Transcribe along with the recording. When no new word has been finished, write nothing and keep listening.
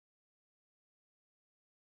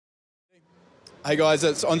Hey guys,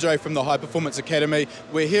 it's Andre from the High Performance Academy.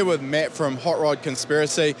 We're here with Matt from Hotrod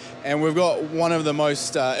Conspiracy, and we've got one of the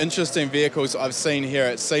most interesting vehicles I've seen here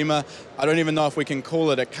at SEMA. I don't even know if we can call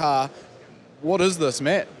it a car. What is this,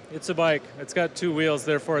 Matt? It's a bike. It's got two wheels,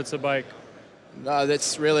 therefore it's a bike. No,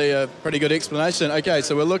 that's really a pretty good explanation. Okay,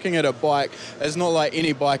 so we're looking at a bike. It's not like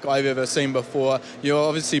any bike I've ever seen before. You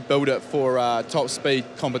obviously build it for top speed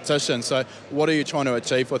competition. So what are you trying to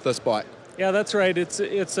achieve with this bike? Yeah, that's right. It's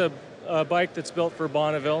a bike that's built for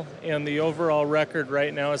Bonneville, and the overall record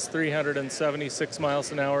right now is 376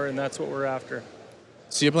 miles an hour, and that's what we're after.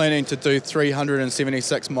 So you're planning to do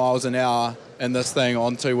 376 miles an hour in this thing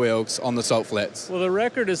on two wheels on the salt flats? Well, the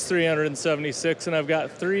record is 376, and I've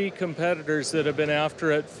got 3 competitors that have been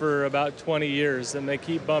after it for about 20 years, and they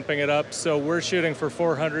keep bumping it up. So we're shooting for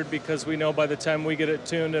 400 because we know by the time we get it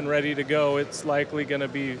tuned and ready to go, it's likely going to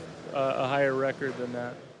be a higher record than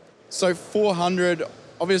that. So 400,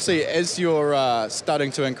 obviously as you're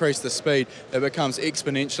starting to increase the speed, it becomes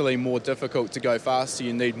exponentially more difficult to go faster.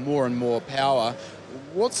 You need more and more power.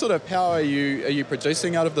 What sort of power are you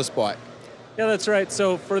producing out of this bike? Yeah, that's right.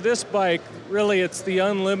 So for this bike, really it's the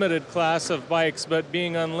unlimited class of bikes, but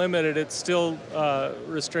being unlimited, it's still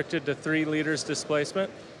restricted to 3 liters displacement.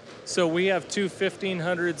 So we have 2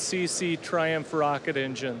 1500cc Triumph rocket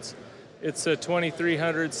engines. It's a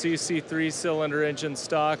 2300cc 3-cylinder engine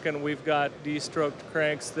stock, and we've got D-stroked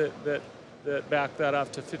cranks that back that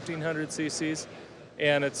up to 1500 cc's.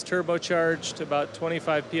 And it's turbocharged, about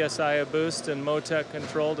 25 psi of boost, and MoTeC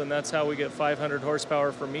controlled, and that's how we get 500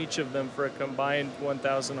 horsepower from each of them for a combined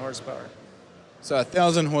 1,000 horsepower. So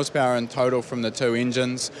 1,000 horsepower in total from the 2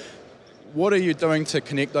 engines. What are you doing to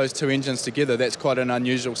connect those 2 engines together? That's quite an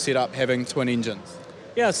unusual setup, having twin engines.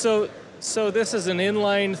 Yeah, so this is an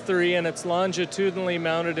inline 3, and it's longitudinally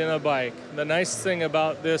mounted in a bike. The nice thing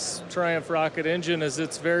about this Triumph rocket engine is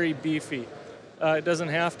it's very beefy. It doesn't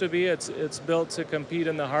have to be. It's built to compete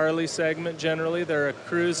in the Harley segment generally. They're a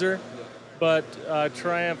cruiser, but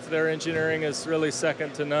Triumph, their engineering is really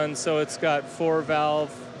second to none. So it's got 4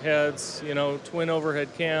 valve heads, twin overhead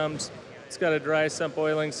cams. It's got a dry sump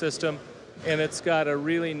oiling system, and it's got a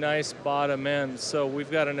really nice bottom end. So we've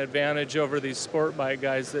got an advantage over these sport bike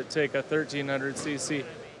guys that take a 1,300cc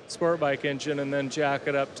sport bike engine and then jack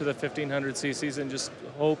it up to the 1,500 cc's and just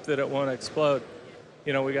hope that it won't explode.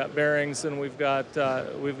 We got bearings, and we've got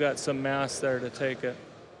some mass there to take it.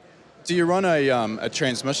 Do you run a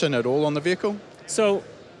transmission at all on the vehicle? So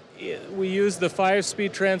we use the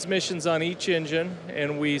 5-speed transmissions on each engine,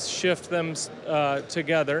 and we shift them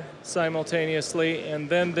together simultaneously. And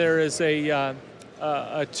then there is a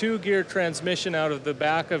 2-gear transmission out of the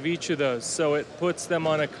back of each of those. So it puts them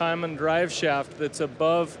on a common drive shaft that's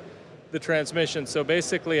above the transmission. So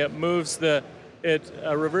basically, it moves it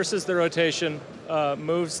reverses the rotation,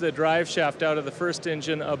 moves the drive shaft out of the first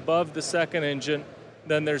engine above the second engine.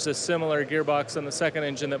 Then there's a similar gearbox on the second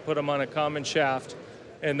engine that put them on a common shaft,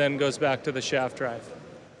 and then goes back to the shaft drive.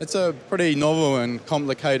 It's a pretty novel and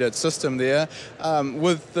complicated system there.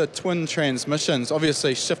 With the twin transmissions,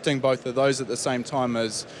 obviously shifting both of those at the same time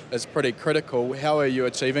is pretty critical. How are you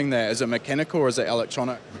achieving that? Is it mechanical or is it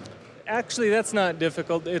electronic? Actually, that's not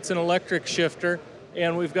difficult. It's an electric shifter,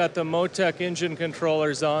 and we've got the MoTeC engine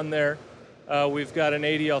controllers on there. We've got an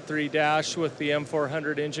ADL3 dash with the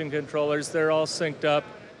M400 engine controllers. They're all synced up.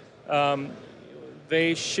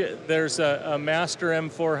 There's a master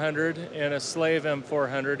M400 and a slave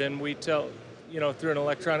M400, and we tell, through an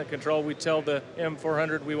electronic control, we tell the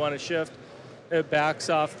M400 we want to shift. It backs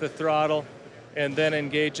off the throttle and then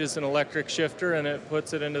engages an electric shifter, and it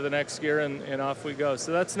puts it into the next gear, and off we go.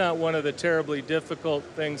 So that's not one of the terribly difficult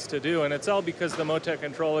things to do, and it's all because the MoTeC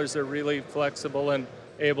controllers are really flexible and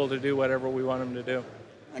able to do whatever we want them to do.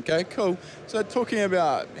 Okay, cool. So talking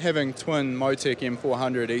about having twin MoTeC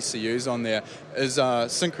M400 ECUs on there, is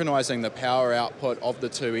synchronizing the power output of the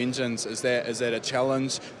 2 engines, is that a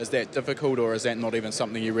challenge? Is that difficult, or is that not even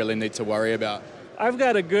something you really need to worry about? I've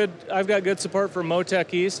got good support for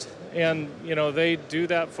MoTeC East, and they do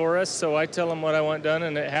that for us, so I tell them what I want done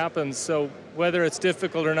and it happens. So whether it's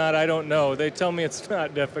difficult or not, I don't know. They tell me it's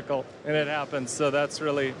not difficult and it happens, so that's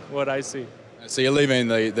really what I see. So you're leaving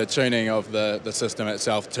the tuning of the system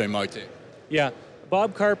itself to MoTeC? Yeah.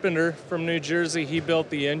 Bob Carpenter from New Jersey, he built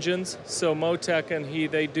the engines, so MoTeC and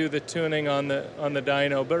they do the tuning on the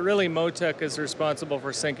dyno, but really MoTeC is responsible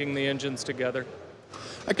for syncing the engines together.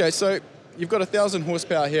 Okay, so you've got 1,000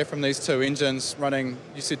 horsepower here from these 2 engines running,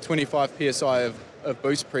 you said 25 psi of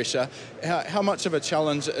boost pressure. How much of a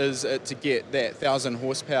challenge is it to get that 1,000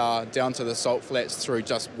 horsepower down to the salt flats through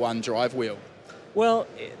just one drive wheel? Well,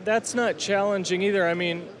 that's not challenging either. I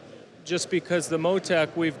mean, just because the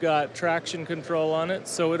MoTeC, we've got traction control on it,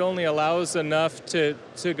 so it only allows enough to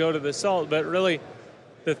go to the salt. But really,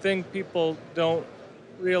 the thing people don't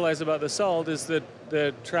realize about the salt is that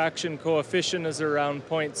the traction coefficient is around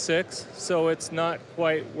 0.6, so it's not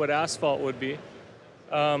quite what asphalt would be.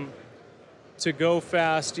 To go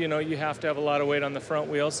fast, you have to have a lot of weight on the front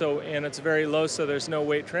wheel, and it's very low, so there's no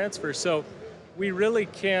weight transfer. So we really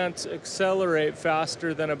can't accelerate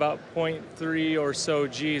faster than about 0.3 or so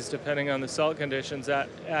Gs, depending on the salt conditions, at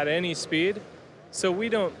any speed. So we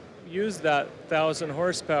don't use that 1,000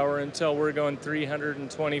 horsepower until we're going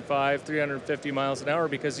 325, 350 miles an hour,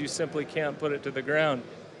 because you simply can't put it to the ground.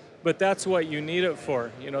 But that's what you need it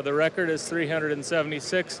for. The record is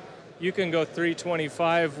 376. You can go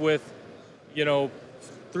 325 with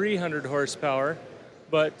 300 horsepower,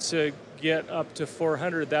 but to get up to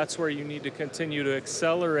 400, that's where you need to continue to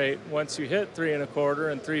accelerate. Once you hit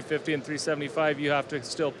 3.25 and 350 and 375, you have to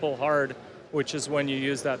still pull hard, which is when you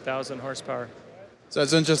use that 1,000 horsepower. So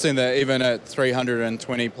it's interesting that even at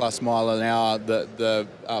 320 plus mile an hour, the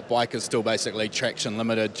bike is still basically traction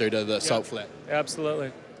limited due to the salt flat.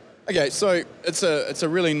 Absolutely. Okay, so it's a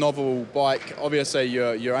really novel bike. Obviously,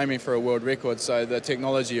 you're aiming for a world record, so the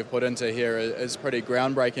technology you've put into here is pretty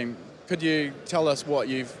groundbreaking. Could you tell us what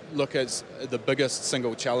you look as the biggest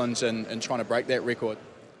single challenge in trying to break that record?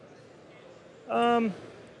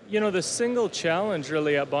 The single challenge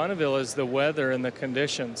really at Bonneville is the weather and the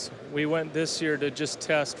conditions. We went this year to just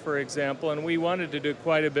test, for example, and we wanted to do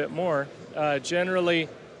quite a bit more. Generally,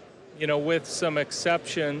 with some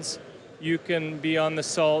exceptions, you can be on the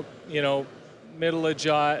salt, middle of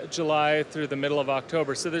July through the middle of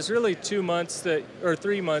October. So there's really 3 months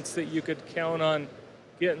that you could count on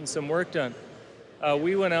getting some work done.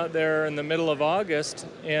 We went out there in the middle of August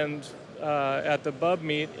and at the Bub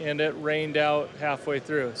meet, and it rained out halfway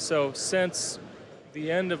through. So since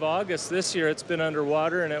the end of August this year, it's been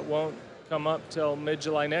underwater, and it won't come up till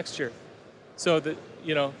mid-July next year. So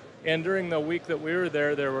and during the week that we were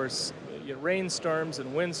there, there was rainstorms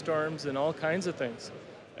and windstorms and all kinds of things.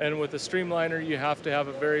 And with a streamliner, you have to have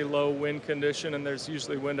a very low wind condition, and there's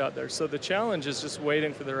usually wind out there. So the challenge is just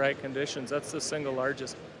waiting for the right conditions. That's the single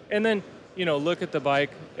largest. And then, look at the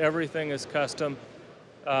bike. Everything is custom.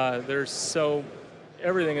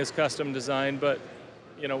 Everything is custom designed, but,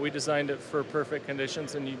 we designed it for perfect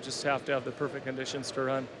conditions, and you just have to have the perfect conditions to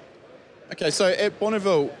run. Okay, so at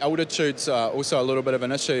Bonneville, altitude's also a little bit of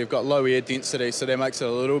an issue. You've got low air density, so that makes it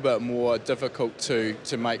a little bit more difficult to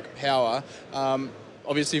make power.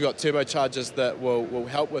 Obviously, you've got turbochargers that will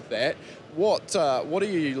help with that. What are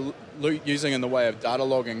you using in the way of data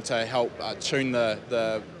logging to help tune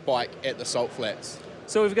the bike at the salt flats?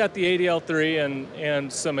 So we've got the ADL3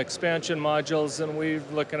 and some expansion modules, and we're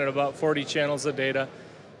looking at about 40 channels of data.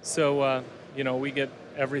 So, we get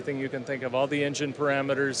everything you can think of, all the engine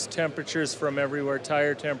parameters, temperatures from everywhere,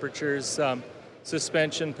 tire temperatures,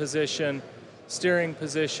 suspension position, steering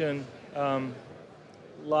position,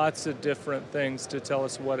 lots of different things to tell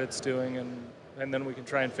us what it's doing, and then we can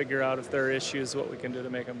try and figure out if there are issues, what we can do to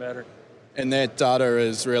make them better. And that data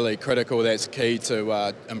is really critical. That's key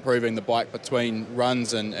to improving the bike between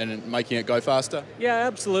runs and making it go faster? Yeah,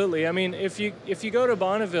 absolutely. I mean, if you go to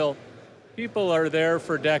Bonneville, people are there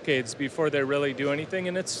for decades before they really do anything,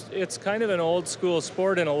 and it's kind of an old school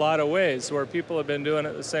sport in a lot of ways, where people have been doing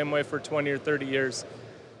it the same way for 20 or 30 years.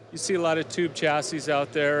 You see a lot of tube chassis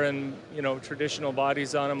out there and, traditional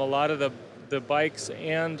bodies on them. A lot of the bikes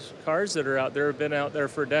and cars that are out there have been out there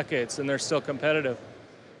for decades, and they're still competitive.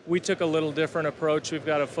 We took a little different approach. We've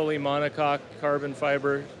got a fully monocoque carbon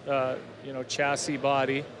fiber, chassis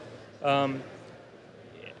body.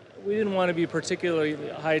 We didn't want to be particularly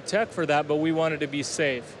high tech for that, but we wanted to be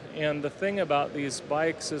safe. And the thing about these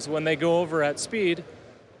bikes is when they go over at speed,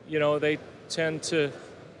 they tend to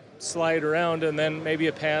slide around, and then maybe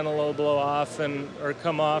a panel will blow off or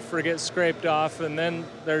come off or get scraped off, and then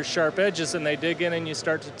there's sharp edges and they dig in and you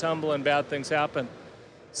start to tumble and bad things happen.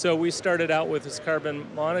 So we started out with this carbon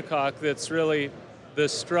monocoque that's really the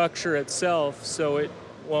structure itself, so it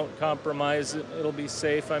won't compromise, it'll be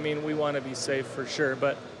safe. I mean, we want to be safe for sure,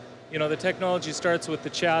 but the technology starts with the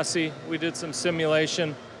chassis. We did some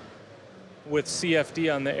simulation with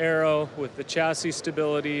CFD on the aero, with the chassis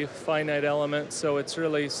stability, finite element, so it's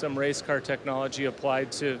really some race car technology applied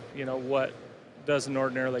to, what doesn't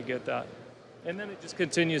ordinarily get that. And then it just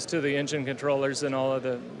continues to the engine controllers and all of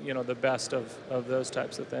the, the best of those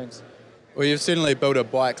types of things. Well, you've certainly built a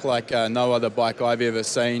bike like no other bike I've ever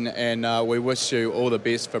seen, and we wish you all the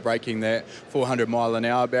best for breaking that 400 mile an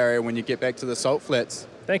hour barrier when you get back to the salt flats.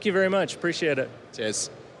 Thank you very much. Appreciate it. Cheers.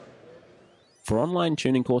 For online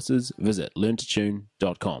tuning courses, visit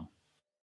learntotune.com.